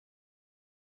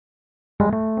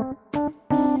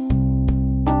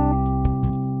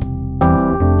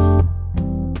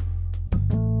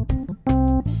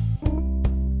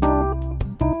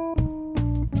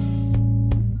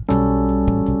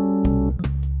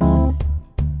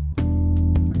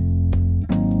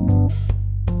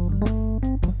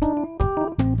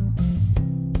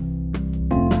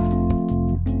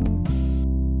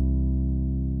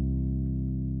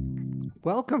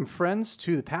Welcome, friends,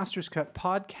 to the Pastor's Cut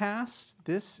podcast.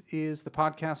 This is the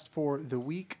podcast for the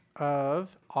week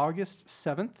of August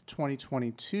 7th,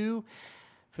 2022.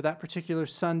 For that particular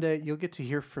Sunday, you'll get to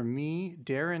hear from me.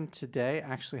 Darren today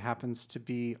actually happens to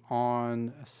be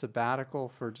on a sabbatical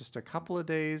for just a couple of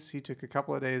days. He took a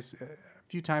couple of days. A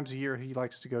few times a year, he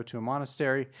likes to go to a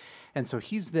monastery, and so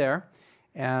he's there.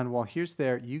 And while he's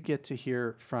there, you get to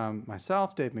hear from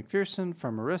myself, Dave McPherson,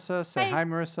 from Marissa. Say hi,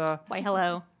 Marissa. Why,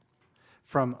 hello.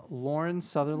 From Lauren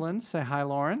Sutherland. Say hi,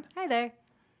 Lauren. Hi there.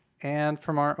 And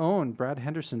from our own Brad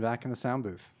Henderson back in the sound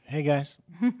booth. Hey, guys.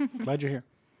 Glad you're here.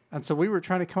 And so we were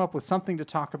trying to come up with something to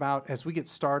talk about as we get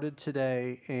started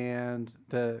today, and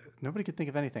nobody could think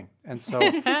of anything. And so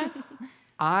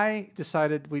I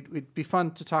decided it'd be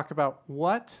fun to talk about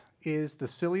what is the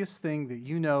silliest thing that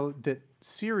you know that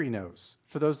Siri knows.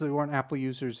 For those that aren't Apple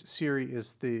users, Siri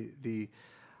is the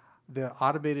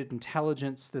automated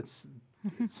intelligence that's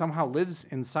somehow lives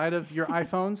inside of your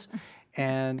iPhones.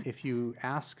 And if you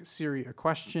ask Siri a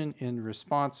question, in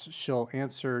response, she'll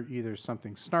answer either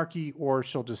something snarky or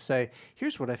she'll just say,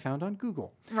 here's what I found on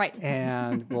Google. Right.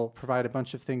 And we'll provide a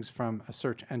bunch of things from a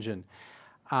search engine.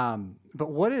 But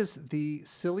what is the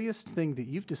silliest thing that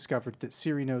you've discovered that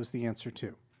Siri knows the answer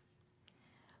to?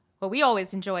 Well, we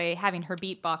always enjoy having her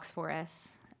beatbox for us.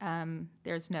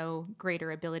 There's no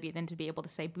greater ability than to be able to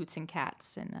say boots and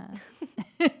cats in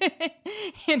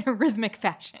a rhythmic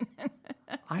fashion.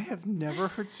 I have never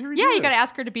heard Siri do Yeah, you this. got to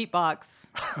ask her to beatbox.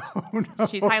 Oh, no.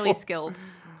 She's highly skilled.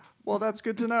 Well, that's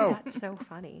good to know. That's so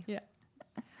funny. Yeah.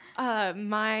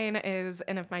 Mine is,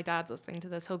 and if my dad's listening to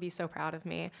this, he'll be so proud of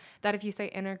me, that if you say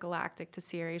Intergalactic to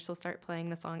Siri, she'll start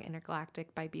playing the song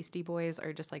Intergalactic by Beastie Boys,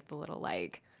 or just like the little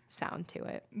sound to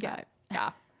it. Yeah. But, yeah.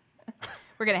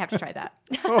 We're going to have to try that.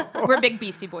 We're big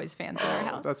Beastie Boys fans in our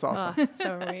house. That's awesome.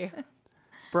 So are we.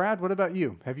 Brad, what about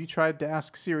you? Have you tried to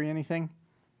ask Siri anything?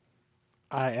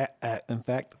 In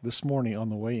fact, this morning on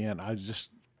the way in, I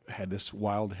just had this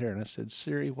wild hair, and I said,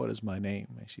 Siri, what is my name?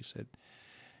 And she said,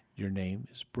 your name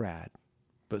is Brad,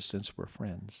 but since we're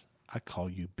friends, I call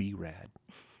you B-Rad.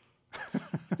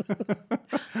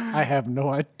 I have no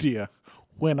idea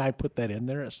when I put that in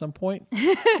there at some point.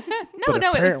 No,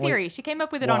 it was Siri. She came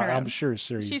up with it on her own. I'm sure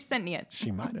Siri. She sent me it.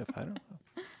 She might have. I don't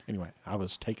know. Anyway, I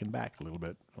was taken back a little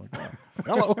bit.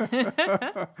 Hello.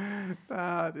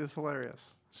 That is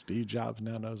hilarious. Steve Jobs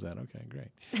now knows that. Okay, great.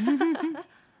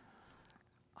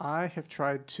 I have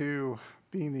tried to,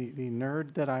 being the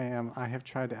nerd that I am, I have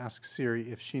tried to ask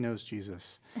Siri if she knows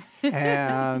Jesus.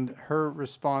 And her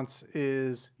response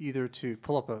is either to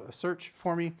pull up a search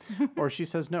for me, or she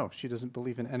says no, she doesn't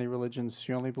believe in any religions.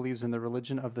 She only believes in the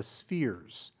religion of the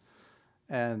spheres.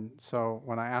 And so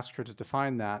when I ask her to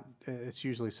define that, it's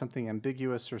usually something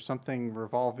ambiguous or something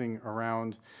revolving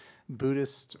around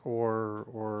Buddhist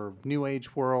or New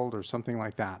Age world or something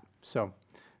like that. So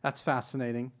that's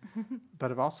fascinating.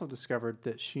 But I've also discovered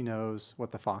that she knows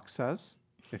what the fox says,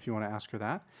 if you want to ask her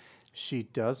that. She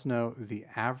does know the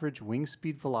average wing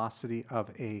speed velocity of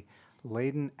a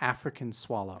laden African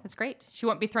swallow. That's great. She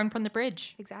won't be thrown from the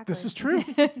bridge. Exactly. This is true.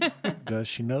 Does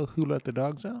she know who let the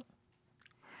dogs out?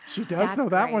 She does That's know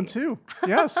that one great. too.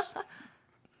 Yes.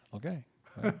 Okay.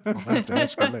 I'll have to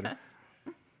ask her later.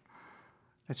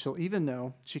 And she'll even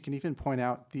know, she can even point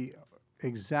out the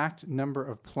exact number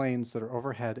of planes that are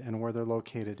overhead and where they're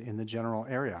located in the general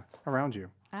area around you.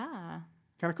 Ah,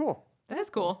 Kind of cool. that is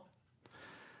cool.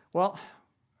 Well,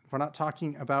 we're not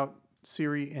talking about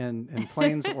Siri and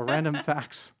planes or random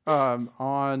facts.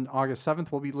 On August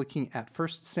 7th, we'll be looking at 1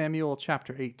 Samuel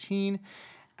chapter 18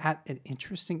 at an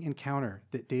interesting encounter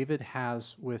that David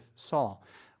has with Saul,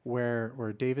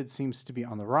 where David seems to be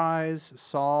on the rise.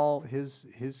 Saul,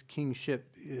 his kingship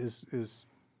is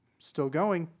still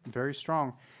going very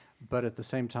strong, but at the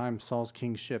same time, Saul's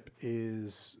going to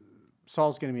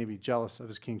maybe jealous of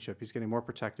his kingship. He's getting more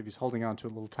protective. He's holding on to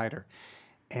it a little tighter.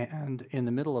 And in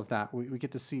the middle of that, we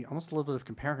get to see almost a little bit of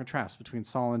compare and contrast between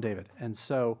Saul and David. And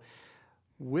so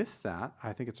with that,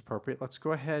 I think it's appropriate. Let's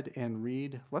go ahead and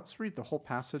read the whole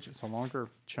passage. It's a longer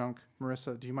chunk.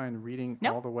 Marissa, do you mind reading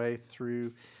Nope. all the way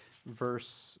through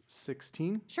verse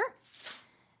 16? Sure.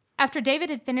 After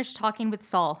David had finished talking with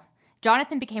Saul,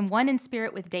 Jonathan became one in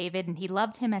spirit with David, and he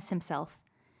loved him as himself.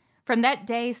 From that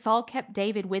day, Saul kept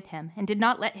David with him and did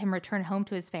not let him return home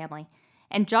to his family.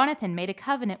 And Jonathan made a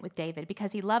covenant with David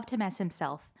because he loved him as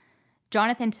himself.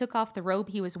 Jonathan took off the robe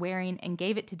he was wearing and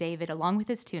gave it to David along with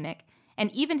his tunic,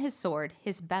 and even his sword,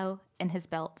 his bow, and his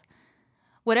belt.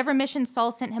 Whatever mission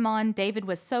Saul sent him on, David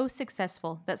was so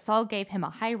successful that Saul gave him a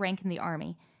high rank in the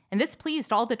army, and this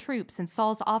pleased all the troops and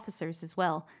Saul's officers as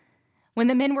well. When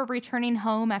the men were returning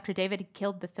home after David had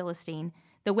killed the Philistine,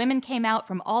 the women came out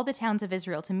from all the towns of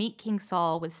Israel to meet King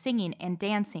Saul with singing and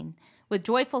dancing, with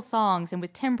joyful songs and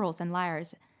with timbrels and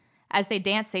lyres. As they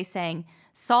danced, they sang,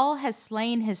 "Saul has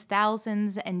slain his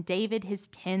thousands and David his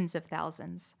tens of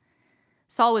thousands."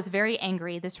 Saul was very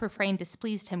angry. This refrain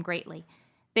displeased him greatly.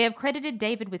 They have credited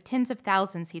David with tens of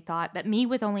thousands, he thought, but me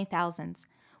with only thousands.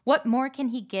 What more can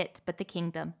he get but the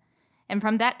kingdom? And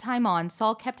from that time on,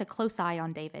 Saul kept a close eye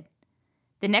on David.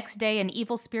 The next day, an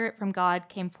evil spirit from God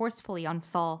came forcefully on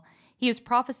Saul. He was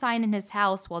prophesying in his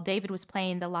house while David was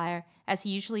playing the lyre, as he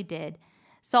usually did.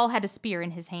 Saul had a spear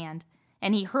in his hand,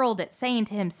 and he hurled it, saying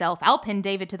to himself, "I'll pin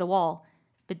David to the wall."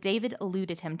 But David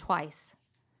eluded him twice.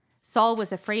 Saul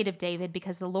was afraid of David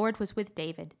because the Lord was with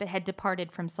David, but had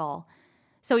departed from Saul.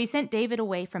 So he sent David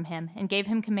away from him and gave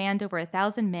him command over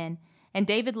 1,000 men, and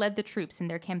David led the troops in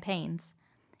their campaigns.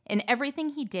 In everything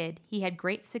he did, he had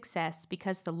great success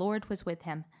because the Lord was with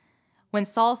him. When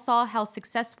Saul saw how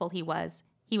successful he was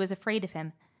afraid of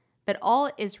him. But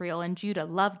all Israel and Judah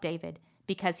loved David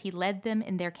because he led them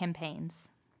in their campaigns.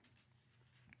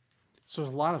 So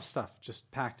there's a lot of stuff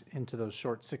just packed into those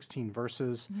short 16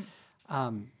 verses.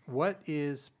 What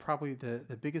is probably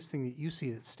the biggest thing that you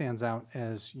see that stands out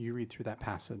as you read through that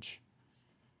passage?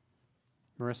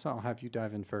 Marissa, I'll have you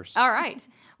dive in first. All right.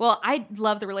 Well, I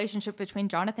love the relationship between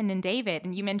Jonathan and David.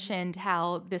 And you mentioned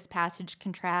how this passage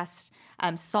contrasts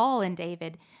Saul and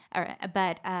David.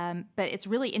 But it's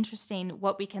really interesting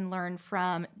what we can learn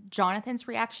from Jonathan's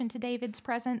reaction to David's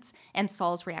presence and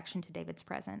Saul's reaction to David's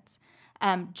presence.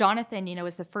 Jonathan,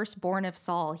 is the firstborn of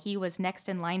Saul. He was next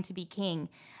in line to be king.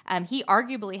 He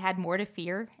arguably had more to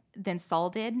fear than Saul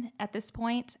did at this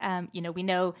point. We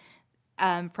know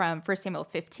from 1 Samuel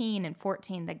 15 and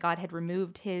 14 that God had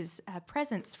removed his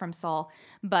presence from Saul.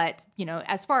 But,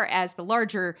 as far as the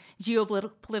larger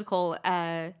geopolitical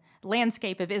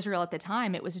landscape of Israel at the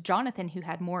time, it was Jonathan who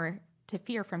had more to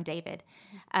fear from David.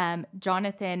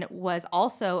 Jonathan was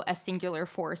also a singular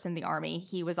force in the army.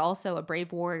 He was also a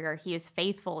brave warrior. He is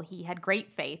faithful. He had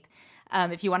great faith.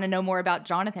 If you want to know more about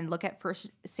Jonathan, look at 1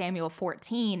 Samuel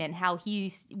 14 and how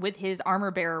he, with his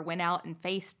armor bearer, went out and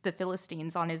faced the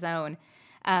Philistines on his own.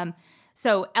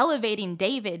 So elevating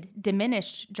David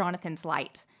diminished Jonathan's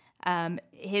light.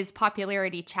 His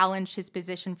popularity challenged his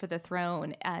position for the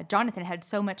throne. Jonathan had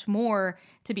so much more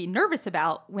to be nervous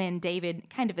about when David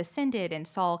kind of ascended and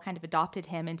Saul kind of adopted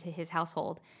him into his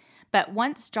household. But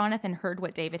once Jonathan heard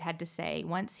what David had to say,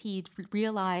 once he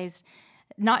realized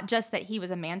not just that he was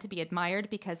a man to be admired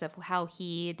because of how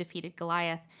he defeated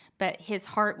Goliath, but his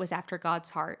heart was after God's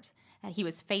heart. He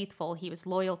was faithful. He was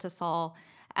loyal to Saul.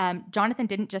 Jonathan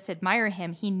didn't just admire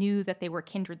him. He knew that they were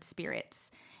kindred spirits.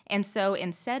 And so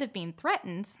instead of being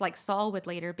threatened, like Saul would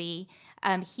later be,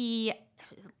 he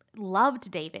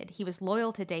loved David. He was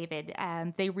loyal to David.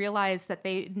 They realized that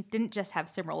they didn't just have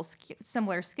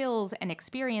similar skills and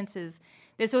experiences.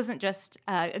 This wasn't just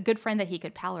a good friend that he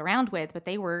could pal around with, but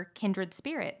they were kindred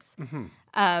spirits.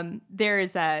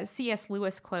 There's a C.S.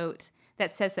 Lewis quote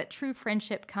that says that true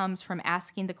friendship comes from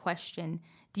asking the question,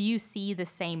 do you see the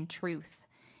same truth?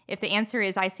 If the answer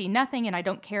is, I see nothing and I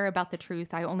don't care about the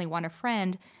truth, I only want a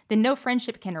friend, then no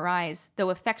friendship can arise, though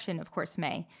affection, of course,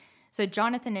 may. So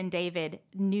Jonathan and David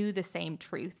knew the same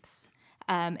truths,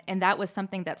 and that was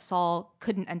something that Saul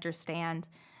couldn't understand.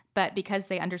 But because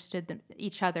they understood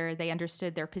each other, they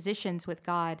understood their positions with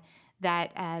God,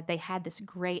 that they had this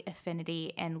great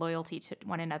affinity and loyalty to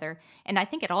one another. And I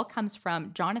think it all comes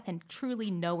from Jonathan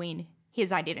truly knowing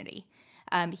his identity.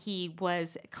 He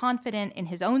was confident in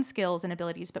his own skills and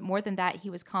abilities, but more than that, he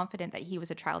was confident that he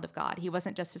was a child of God. He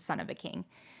wasn't just a son of a king.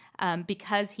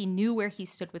 Because he knew where he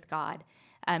stood with God,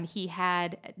 he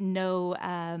had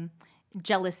no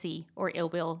jealousy or ill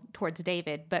will towards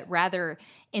David, but rather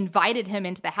invited him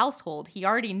into the household. He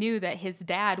already knew that his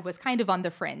dad was kind of on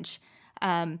the fringe,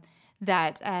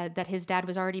 that his dad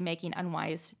was already making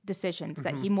unwise decisions,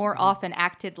 that he more often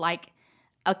acted like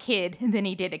a kid than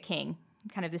he did a king.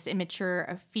 Kind of this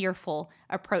immature, fearful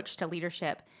approach to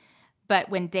leadership. But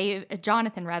when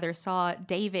Jonathan saw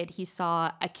David, he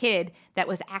saw a kid that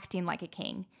was acting like a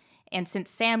king. And since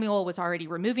Samuel was already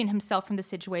removing himself from the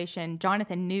situation,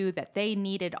 Jonathan knew that they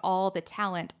needed all the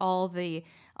talent, all the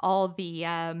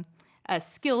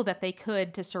skill that they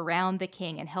could to surround the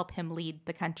king and help him lead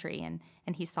the country.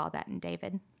 And he saw that in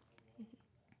David.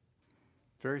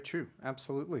 Very true.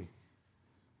 Absolutely.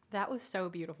 That was so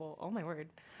beautiful. Oh my word.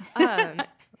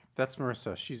 That's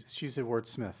Marissa. She's a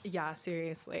wordsmith. Yeah,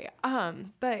 seriously.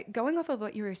 But going off of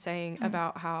what you were saying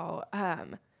about how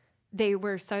they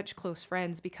were such close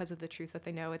friends because of the truth that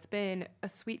they know, it's been a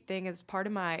sweet thing as part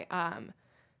of my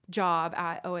job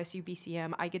at OSU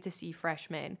BCM. I get to see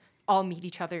freshmen all meet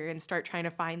each other and start trying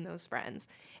to find those friends.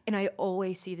 And I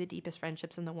always see the deepest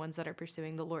friendships in the ones that are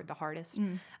pursuing the Lord the hardest.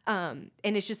 And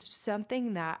it's just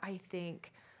something that I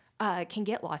think can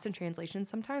get lost in translation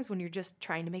sometimes when you're just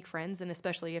trying to make friends, and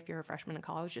especially if you're a freshman in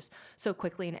college, just so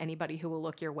quickly and anybody who will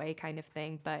look your way kind of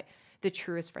thing. But the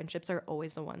truest friendships are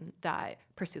always the one that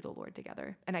pursue the Lord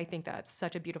together. And I think that's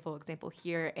such a beautiful example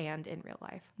here and in real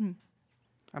life.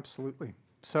 Absolutely.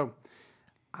 So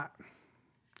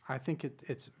I think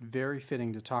it's very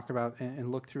fitting to talk about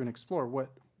and look through and explore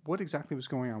what exactly was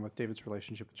going on with David's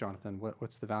relationship with Jonathan.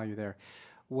 What's the value there?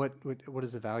 What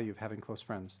is the value of having close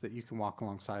friends that you can walk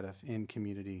alongside of in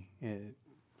community, in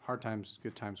hard times,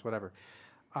 good times, whatever?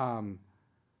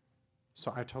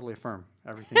 So I totally affirm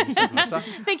everything you said, Melissa.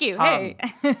 Thank you. Hey.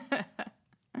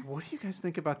 What do you guys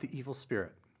think about the evil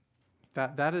spirit?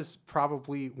 That is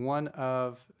probably one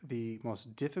of the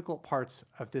most difficult parts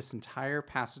of this entire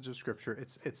passage of Scripture.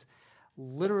 It's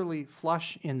literally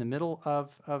flush in the middle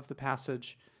of the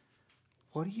passage.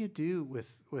 What do you do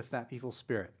with that evil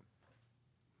spirit?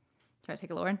 Try to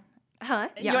take it, Lauren? Huh?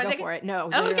 You Yeah, wanna go take for it. No, Oh,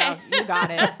 no, okay. no, you got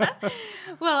it.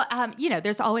 Well,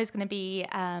 there's always going to be,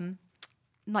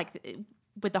 like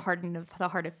with the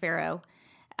heart of Pharaoh,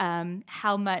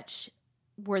 how much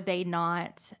were they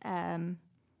not,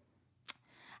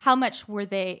 how much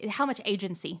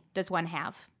agency does one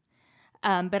have?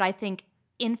 But I think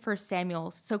in 1 Samuel,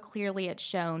 so clearly it's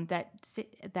shown that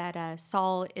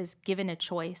Saul is given a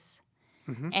choice,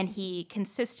 and he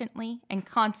consistently and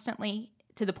constantly,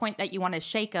 to the point that you want to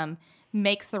shake him,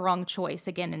 makes the wrong choice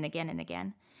again and again and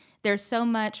again. There's so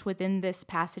much within this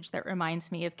passage that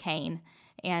reminds me of Cain.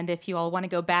 And if you all want to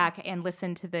go back and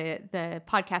listen to the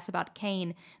podcast about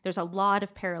Cain, there's a lot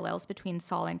of parallels between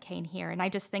Saul and Cain here. And I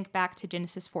just think back to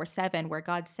Genesis 4:7, where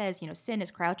God says, sin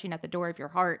is crouching at the door of your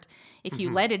heart. If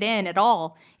you let it in at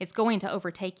all, it's going to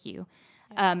overtake you.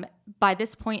 By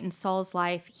this point in Saul's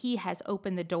life, he has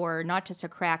opened the door, not just a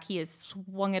crack, he has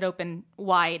swung it open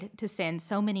wide to sin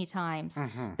so many times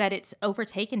that it's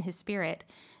overtaken his spirit.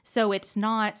 So it's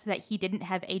not that he didn't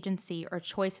have agency or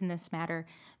choice in this matter,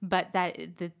 but that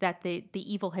the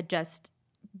evil had just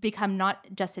become not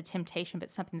just a temptation,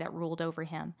 but something that ruled over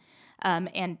him.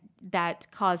 And that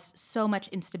caused so much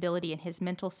instability in his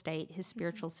mental state, his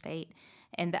spiritual state.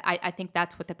 And I think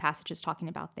that's what the passage is talking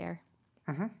about there.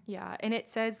 Yeah, and it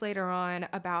says later on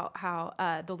about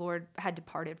how the Lord had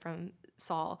departed from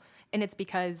Saul, and it's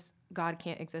because God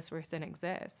can't exist where sin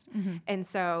exists. And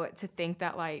so to think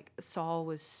that like Saul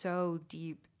was so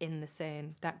deep in the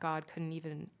sin that God couldn't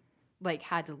even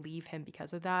had to leave him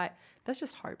because of that, that's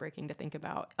just heartbreaking to think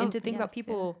about. And to think about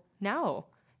people now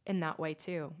in that way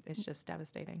too, it's just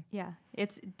devastating. Yeah,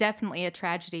 it's definitely a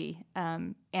tragedy.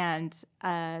 And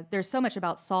there's so much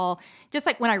about Saul. Just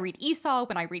like when I read Esau,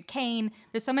 when I read Cain,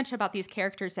 there's so much about these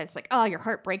characters that's like, oh, your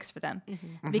heart breaks for them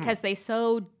because they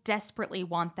so desperately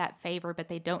want that favor, but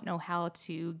they don't know how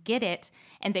to get it,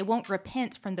 and they won't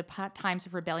repent from the times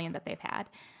of rebellion that they've had.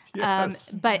 Yes.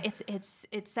 But it's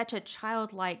such a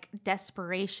childlike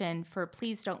desperation for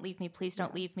please don't leave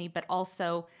me, but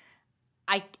also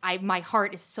my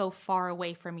heart is so far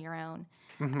away from your own.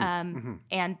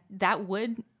 And that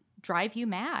would drive you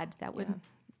mad. That would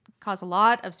cause a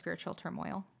lot of spiritual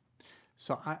turmoil.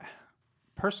 So I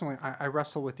personally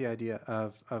wrestle with the idea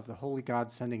of the holy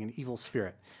God sending an evil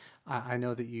spirit. I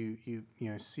know that you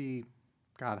see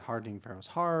God hardening Pharaoh's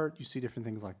heart. You see different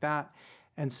things like that.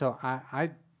 And so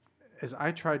as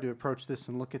I tried to approach this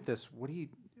and look at this,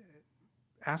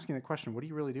 asking the question, what do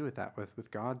you really do with that,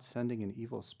 with God sending an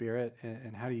evil spirit,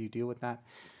 and how do you deal with that?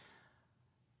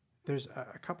 There's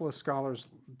a couple of scholars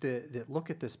that look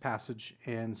at this passage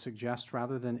and suggest,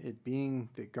 rather than it being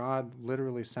that God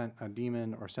literally sent a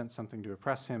demon or sent something to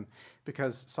oppress him,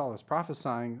 because Saul is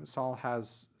prophesying, Saul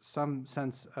has some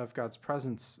sense of God's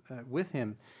presence with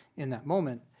him in that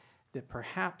moment, that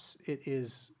perhaps it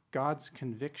is God's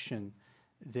conviction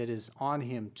that is on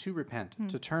him to repent,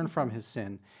 to turn from his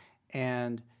sin.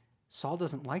 And Saul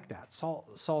doesn't like that.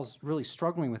 Saul's really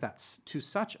struggling with that to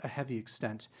such a heavy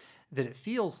extent that it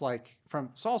feels like, from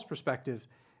Saul's perspective,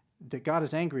 that God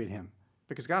is angry at him,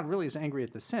 because God really is angry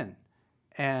at the sin.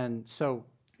 And so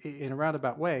in a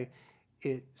roundabout way,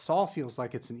 Saul feels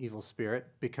like it's an evil spirit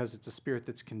because it's a spirit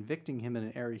that's convicting him in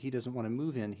an area he doesn't want to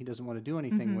move in, he doesn't want to do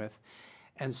anything with.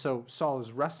 And so Saul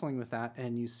is wrestling with that,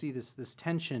 and you see this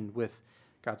tension with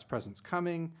God's presence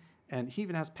coming, and he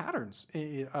even has patterns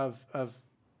of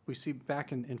we see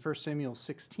back in 1 Samuel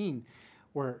 16,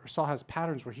 where Saul has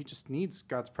patterns where he just needs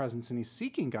God's presence, and he's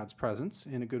seeking God's presence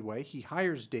in a good way. He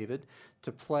hires David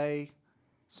to play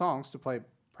songs, to play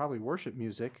probably worship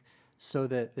music, so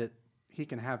that he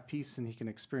can have peace and he can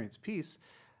experience peace.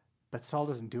 But Saul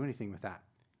doesn't do anything with that.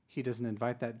 He doesn't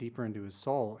invite that deeper into his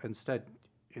soul. Instead,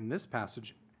 in this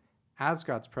passage, as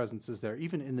God's presence is there,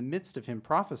 even in the midst of him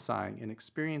prophesying and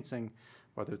experiencing,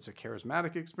 whether it's a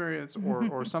charismatic experience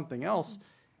or something else,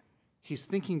 he's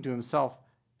thinking to himself,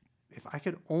 if I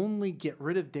could only get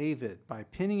rid of David by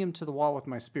pinning him to the wall with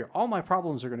my spear, all my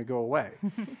problems are going to go away.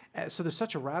 So there's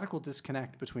such a radical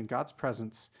disconnect between God's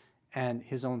presence and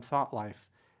his own thought life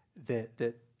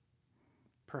that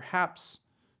perhaps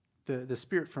the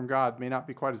spirit from God may not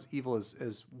be quite as evil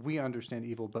as we understand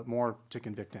evil, but more to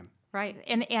convict him. Right.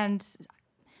 And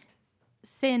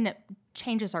sin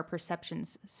changes our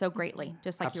perceptions so greatly,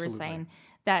 just like you were saying,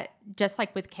 that just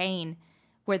like with Cain,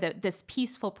 where this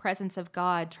peaceful presence of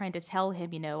God trying to tell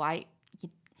him, you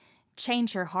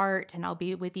change your heart and I'll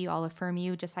be with you, I'll affirm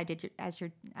you, just I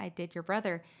did your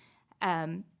brother.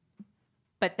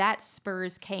 But that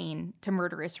spurs Cain to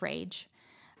murderous rage.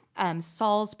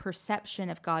 Saul's perception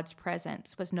of God's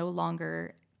presence was no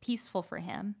longer peaceful for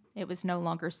him. It was no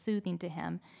longer soothing to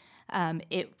him.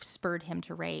 It spurred him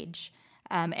to rage.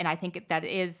 And I think that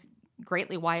is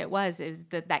greatly why it is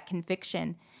that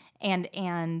conviction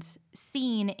and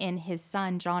seeing in his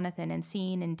son Jonathan and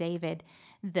seeing in David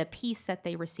the peace that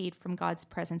they received from God's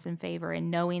presence and favor,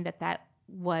 and knowing that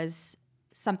was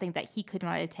something that he could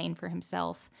not attain for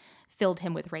himself, filled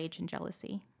him with rage and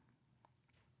jealousy.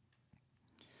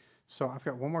 So I've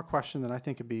got one more question that I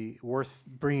think would be worth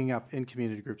bringing up in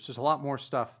community groups. There's a lot more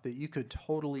stuff that you could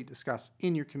totally discuss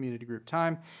in your community group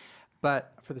time.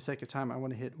 But for the sake of time, I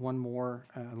want to hit one more,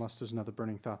 unless there's another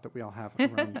burning thought that we all have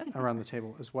around the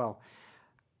table as well.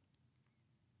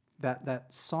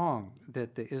 That song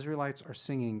that the Israelites are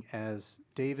singing as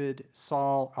David,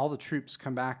 Saul, all the troops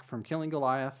come back from killing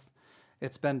Goliath.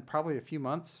 It's been probably a few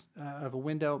months of a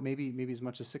window, maybe as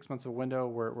much as 6 months of a window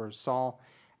where Saul,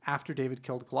 after David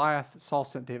killed Goliath, Saul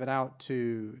sent David out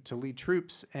to lead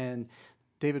troops, and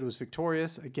David was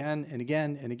victorious again and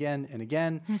again and again and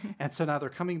again. And so now they're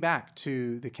coming back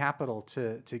to the capital,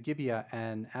 to Gibeah.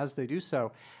 And as they do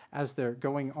so, as they're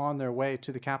going on their way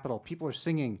to the capital, people are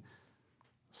singing,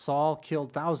 Saul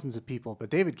killed thousands of people,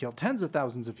 but David killed tens of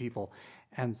thousands of people.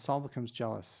 And Saul becomes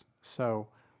jealous. So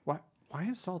why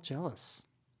is Saul jealous?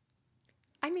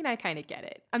 I mean, I kind of get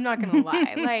it. I'm not going to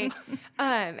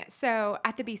lie. So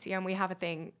at the BCM, we have a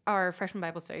thing, our freshman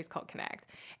Bible study is called Connect.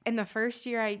 And the first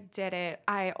year I did it,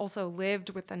 I also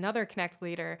lived with another Connect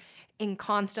leader, and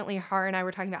constantly her and I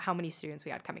were talking about how many students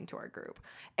we had coming to our group.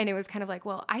 And it was kind of like,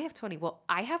 well, I have 20. Well,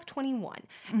 I have 21,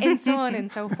 and so on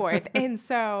and so forth. And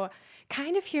so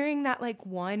kind of hearing that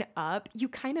one up, you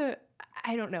kind of,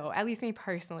 I don't know, at least me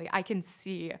personally, I can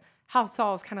see how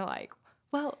Saul's kind of like,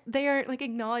 well, they are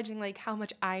acknowledging how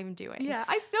much I'm doing. Yeah,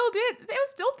 I still did. It was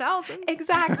still thousands.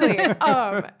 Exactly.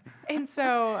 And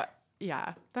so,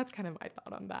 yeah, that's kind of my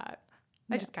thought on that.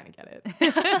 Yeah. I just kind of get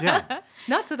it. Yeah.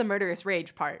 Not to the murderous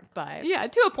rage part, but yeah,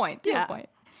 to a point.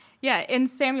 Yeah, in 1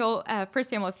 Samuel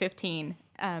 15,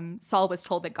 Saul was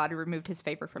told that God had removed his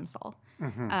favor from Saul.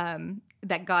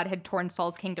 That God had torn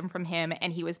Saul's kingdom from him,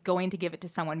 and he was going to give it to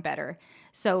someone better.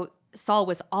 So Saul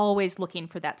was always looking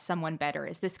for that someone better.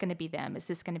 Is this going to be them? Is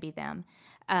this going to be them?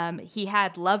 He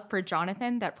had love for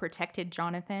Jonathan that protected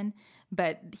Jonathan,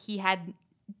 but he had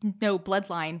no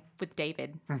bloodline with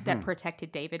David that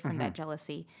protected David from that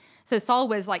jealousy. So Saul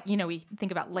was we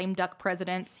think about lame duck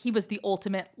presidents. He was the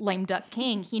ultimate lame duck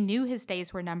king. He knew his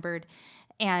days were numbered,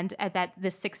 and that the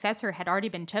successor had already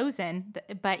been chosen,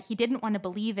 but he didn't want to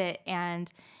believe it. And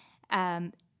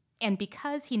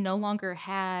because he no longer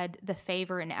had the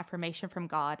favor and affirmation from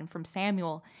God and from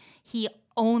Samuel, he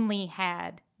only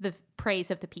had the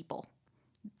praise of the people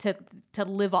to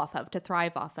live off of, to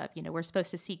thrive off of. We're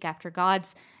supposed to seek after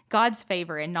God's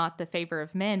favor and not the favor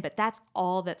of men, but that's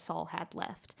all that Saul had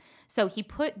left. So he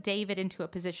put David into a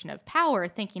position of power,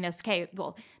 thinking, okay,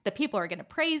 well, the people are going to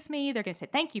praise me. They're going to say,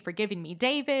 thank you for giving me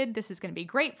David. This is going to be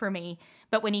great for me.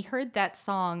 But when he heard that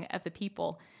song of the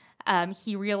people,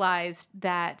 he realized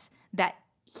that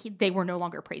they were no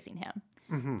longer praising him.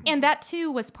 And that, too,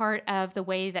 was part of the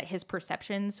way that his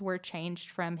perceptions were changed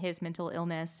from his mental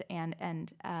illness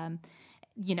and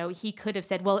he could have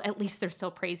said, well, at least they're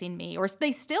still praising me, or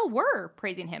they still were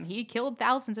praising him. He killed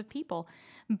thousands of people,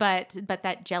 but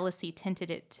that jealousy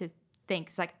tinted it to think,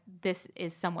 it's like, this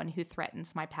is someone who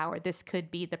threatens my power. This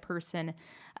could be the person,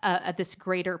 this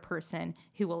greater person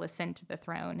who will ascend to the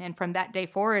throne. And from that day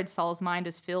forward, Saul's mind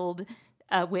was filled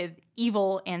with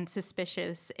evil and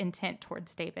suspicious intent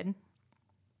towards David.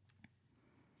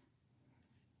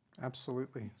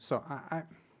 Absolutely. So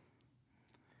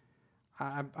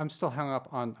I'm still hung up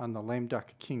on the lame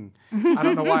duck king. I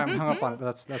don't know why I'm hung up on it,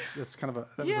 but that's kind of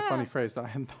that was a funny phrase that I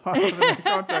hadn't thought of in that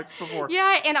context before.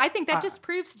 Yeah, and I think that just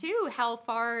proves too how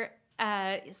far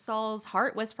Saul's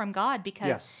heart was from God,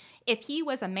 because if he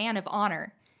was a man of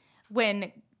honor,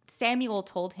 when Samuel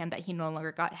told him that he no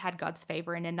longer had God's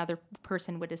favor and another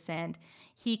person would ascend,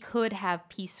 he could have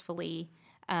peacefully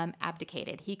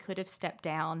abdicated. He could have stepped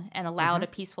down and allowed a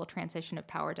peaceful transition of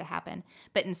power to happen.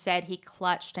 But instead, he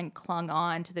clutched and clung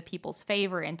on to the people's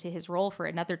favor and to his role for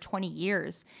another 20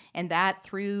 years. And that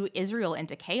threw Israel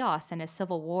into chaos and a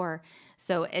civil war.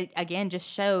 So it, again, just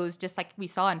shows, just like we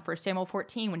saw in 1 Samuel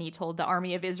 14, when he told the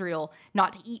army of Israel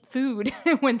not to eat food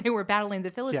when they were battling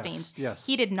the Philistines. Yes.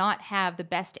 He did not have the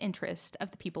best interest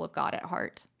of the people of God at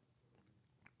heart.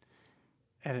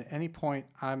 And at any point,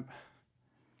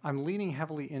 I'm leaning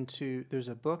heavily into, there's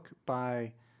a book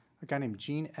by a guy named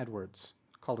Gene Edwards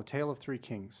called A Tale of Three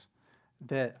Kings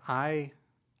that I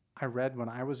read when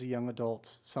I was a young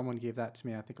adult. Someone gave that to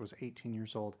me. I think I was 18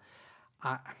 years old.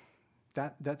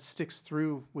 That sticks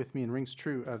through with me and rings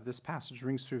true of this passage,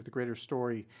 rings through of the greater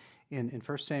story in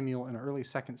 1 Samuel and early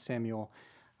 2 Samuel.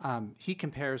 He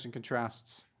compares and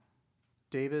contrasts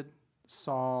David,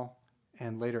 Saul,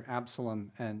 and later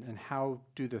Absalom, and how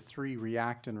do the three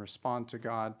react and respond to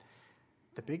God.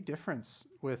 The big difference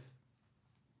with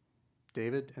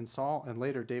David and Saul, and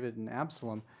later David and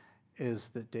Absalom, is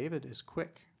that David is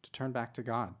quick to turn back to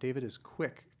God. David is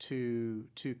quick to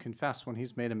confess when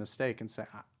he's made a mistake and say,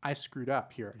 I screwed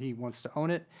up here. He wants to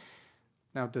own it.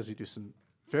 Now, does he do some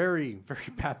very, very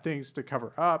bad things to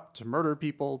cover up, to murder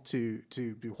people, to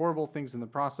do horrible things in the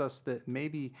process that may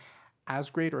be as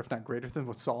great, or if not greater than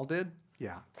what Saul did?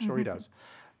 Yeah, sure he does.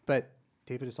 But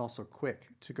David is also quick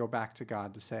to go back to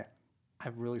God to say,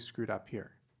 I've really screwed up here.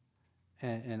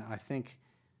 And I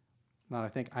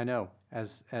know,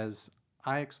 as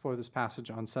I explore this passage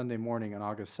on Sunday morning on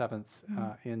August 7th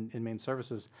in main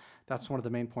services, that's one of the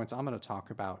main points I'm going to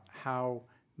talk about, how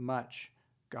much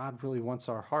God really wants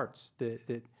our hearts,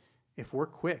 that if we're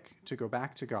quick to go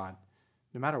back to God,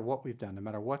 no matter what we've done, no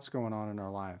matter what's going on in our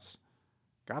lives,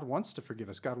 God wants to forgive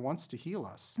us. God wants to heal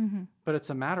us. But it's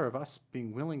a matter of us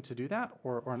being willing to do that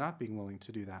or not being willing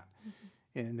to do that.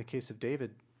 In the case of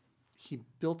David, he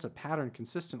built a pattern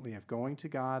consistently of going to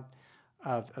God,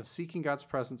 of seeking God's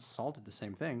presence. Saul did the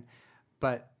same thing.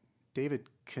 But David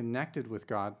connected with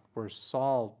God where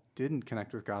Saul didn't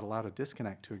connect with God, allowed a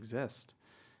disconnect to exist.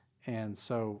 And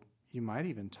so you might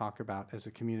even talk about, as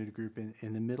a community group,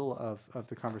 in the middle of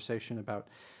the conversation about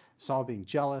Saul being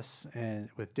jealous and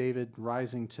with David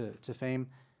rising to fame,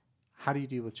 how do you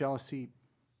deal with jealousy?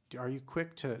 Are you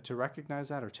quick to recognize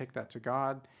that or take that to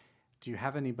God? Do you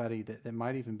have anybody that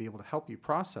might even be able to help you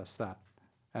process that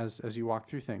as you walk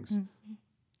through things?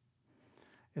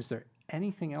 Is there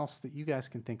anything else that you guys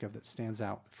can think of that stands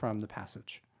out from the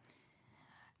passage?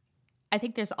 I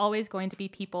think there's always going to be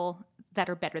people that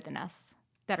are better than us,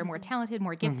 that are more talented,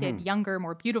 more gifted, younger,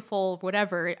 more beautiful,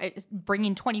 whatever.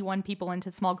 Bringing 21 people into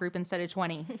a small group instead of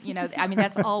 20,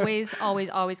 that's always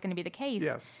going to be the case.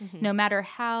 Yes. No matter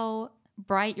how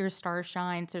bright your star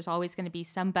shines, there's always going to be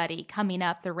somebody coming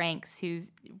up the ranks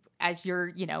who's, as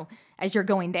you're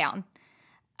going down.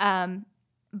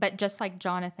 But just like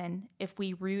Jonathan, if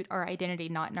we root our identity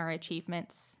not in our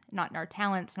achievements, not in our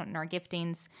talents, not in our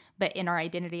giftings, but in our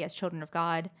identity as children of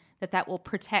God, that will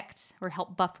protect or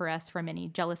help buffer us from any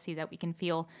jealousy that we can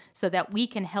feel, so that we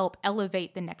can help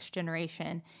elevate the next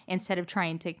generation instead of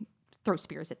trying to throw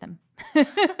spears at them. Yeah,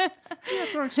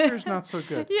 throwing spears not so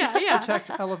good. Yeah. Protect,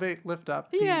 elevate, lift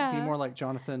up, be more like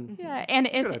Jonathan. Yeah, and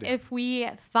if we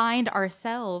find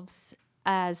ourselves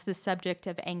as the subject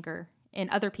of anger in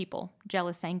other people,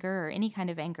 jealous anger or any kind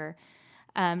of anger,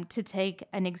 to take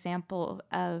the example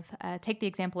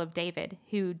of David,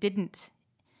 who didn't,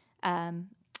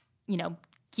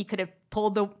 he could have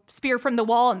pulled the spear from the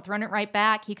wall and thrown it right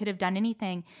back. He could have done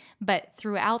anything. But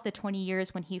throughout the 20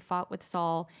 years when he fought with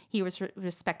Saul, he was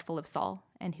respectful of Saul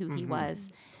and who he was,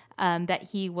 that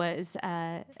he was,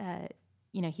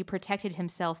 he protected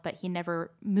himself, but he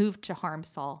never moved to harm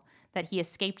Saul, that he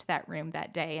escaped that room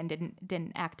that day and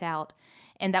didn't act out.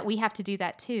 and that we have to do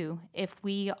that too. If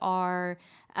we are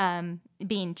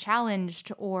being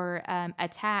challenged or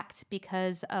attacked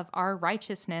because of our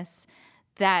righteousness,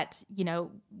 that,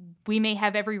 we may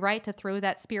have every right to throw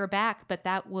that spear back, but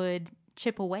that would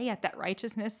chip away at that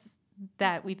righteousness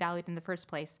that we valued in the first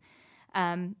place.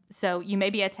 So you may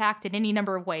be attacked in any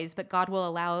number of ways, but God will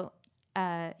allow,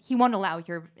 he won't allow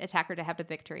your attacker to have the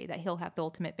victory, that he'll have the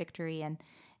ultimate victory,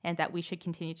 and that we should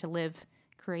continue to live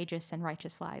courageous and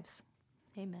righteous lives.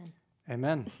 Amen.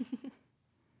 Amen.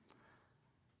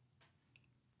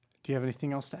 Do you have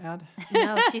anything else to add?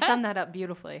 No, she summed that up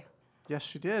beautifully. Yes,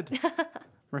 she did.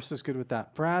 Marissa's good with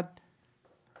that. Brad,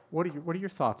 what are your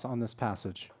thoughts on this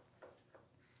passage?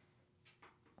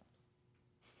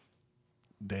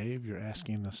 Dave, you're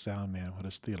asking the sound man what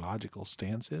his theological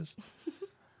stance is?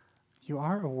 You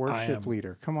are a worship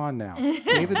leader. Come on now.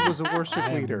 David was a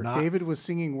worship leader. David was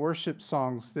singing worship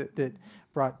songs that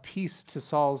brought peace to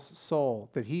Saul's soul,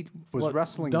 that he was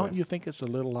wrestling with. Don't you think it's a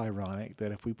little ironic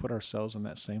that if we put ourselves in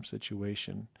that same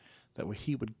situation, that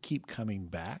he would keep coming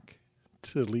back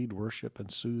to lead worship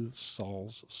and soothe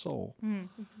Saul's soul?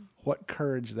 Mm-hmm. What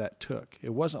courage that took.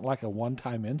 It wasn't like a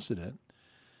one-time incident.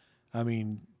 I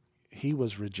mean, he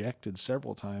was rejected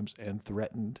several times and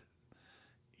threatened,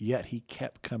 yet he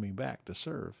kept coming back to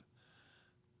serve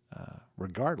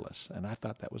regardless. And I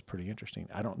thought that was pretty interesting.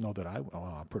 I don't know that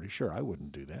I'm pretty sure I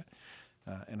wouldn't do that.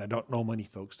 And I don't know many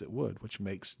folks that would, which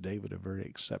makes David a very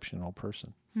exceptional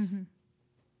person. Mm-hmm.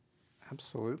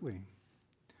 Absolutely.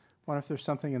 What if there's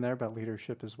something in there about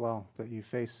leadership as well, that you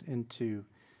face into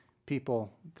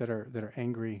people that are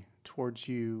angry towards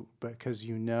you because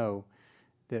you know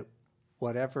that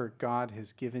whatever God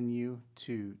has given you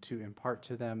to impart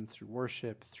to them through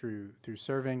worship, through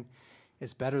serving,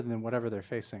 is better than whatever they're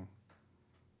facing.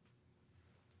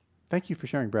 Thank you for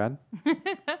sharing, Brad.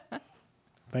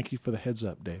 Thank you for the heads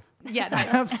up, Dave. Yeah, nice.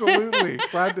 Absolutely.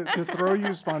 Glad to throw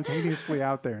you spontaneously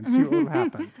out there and see what will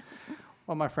happen.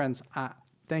 Well, my friends,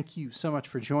 thank you so much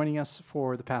for joining us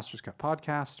for the Pastor's Cut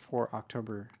podcast for August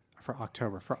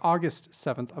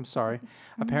 7th. I'm sorry.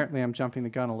 Mm-hmm. Apparently, I'm jumping the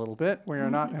gun a little bit. We are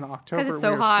not in October. Because it's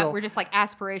so hot. We're just like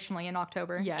aspirationally in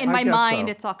October. Yeah. In my mind,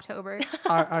 it's October.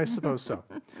 I suppose so.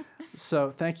 So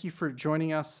thank you for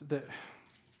joining us.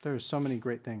 There's so many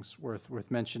great things worth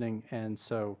mentioning. And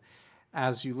so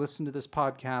as you listen to this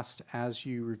podcast, as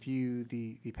you review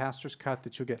the Pastor's Cut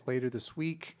that you'll get later this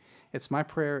week, it's my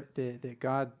prayer that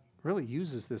God really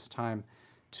uses this time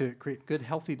to create good,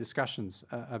 healthy discussions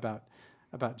about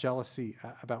jealousy,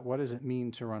 about what does it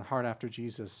mean to run hard after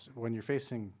Jesus when you're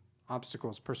facing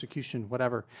obstacles, persecution,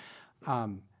 whatever.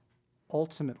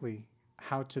 Ultimately,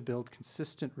 how to build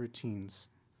consistent routines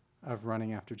of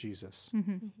running after Jesus,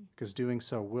 because doing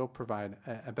so will provide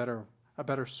a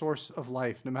better source of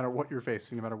life, no matter what you're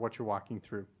facing, no matter what you're walking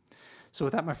through. So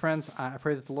with that, my friends, I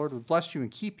pray that the Lord would bless you and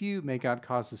keep you. May God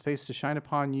cause his face to shine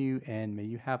upon you, and may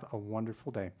you have a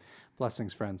wonderful day.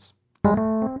 Blessings, friends.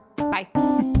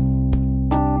 Bye.